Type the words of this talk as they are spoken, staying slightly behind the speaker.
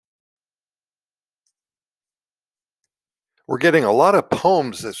We're getting a lot of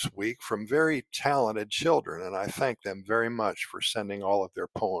poems this week from very talented children, and I thank them very much for sending all of their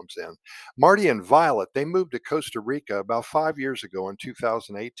poems in. Marty and Violet, they moved to Costa Rica about 5 years ago in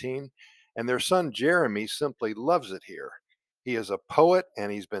 2018, and their son Jeremy simply loves it here. He is a poet, and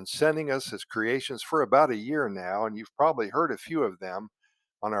he's been sending us his creations for about a year now, and you've probably heard a few of them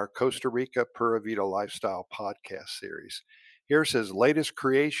on our Costa Rica Pura Vida Lifestyle podcast series. Here's his latest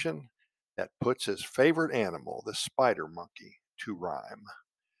creation that puts his favorite animal, the spider monkey, to rhyme.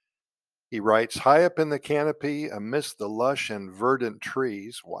 He writes, high up in the canopy, amidst the lush and verdant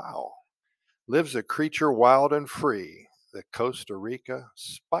trees, wow, lives a creature wild and free, the Costa Rica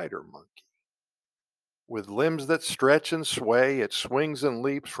spider monkey. With limbs that stretch and sway, it swings and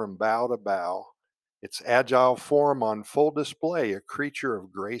leaps from bough to bough, its agile form on full display, a creature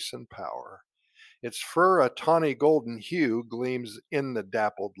of grace and power. Its fur, a tawny golden hue, gleams in the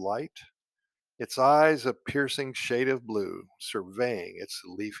dappled light. Its eyes a piercing shade of blue, surveying its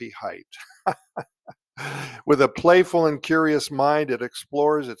leafy height. With a playful and curious mind, it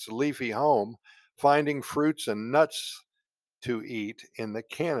explores its leafy home, finding fruits and nuts to eat in the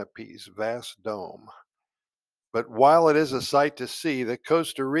canopy's vast dome. But while it is a sight to see, the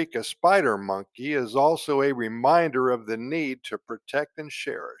Costa Rica spider monkey is also a reminder of the need to protect and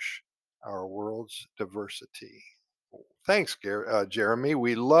cherish our world's diversity. Thanks, Jeremy.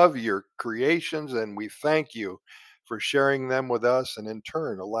 We love your creations and we thank you for sharing them with us and in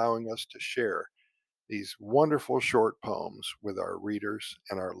turn allowing us to share these wonderful short poems with our readers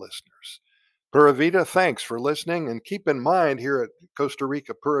and our listeners. Pura Vida, thanks for listening. And keep in mind here at Costa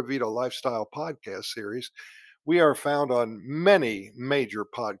Rica Pura Vida Lifestyle Podcast Series, we are found on many major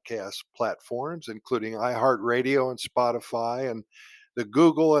podcast platforms, including iHeartRadio and Spotify and the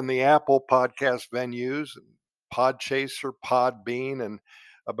Google and the Apple podcast venues, Podchaser, Podbean, and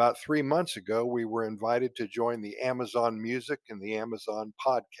about 3 months ago, we were invited to join the Amazon Music and the Amazon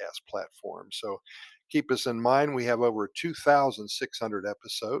Podcast platform. So keep us in mind. We have over 2,600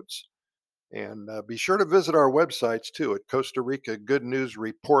 episodes. And be sure to visit our websites too at Costa Rica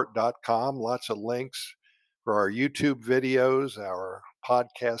GoodNewsReport.com. Lots of links for our YouTube videos, our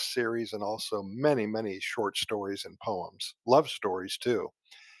podcast series, and also many, many short stories and poems, love stories too.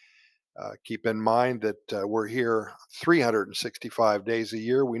 Keep in mind that we're here 365 days a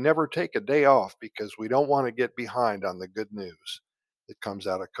year. We never take a day off because we don't want to get behind on the good news that comes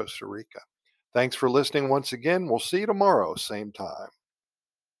out of Costa Rica. Thanks for listening once again. We'll see you tomorrow, same time.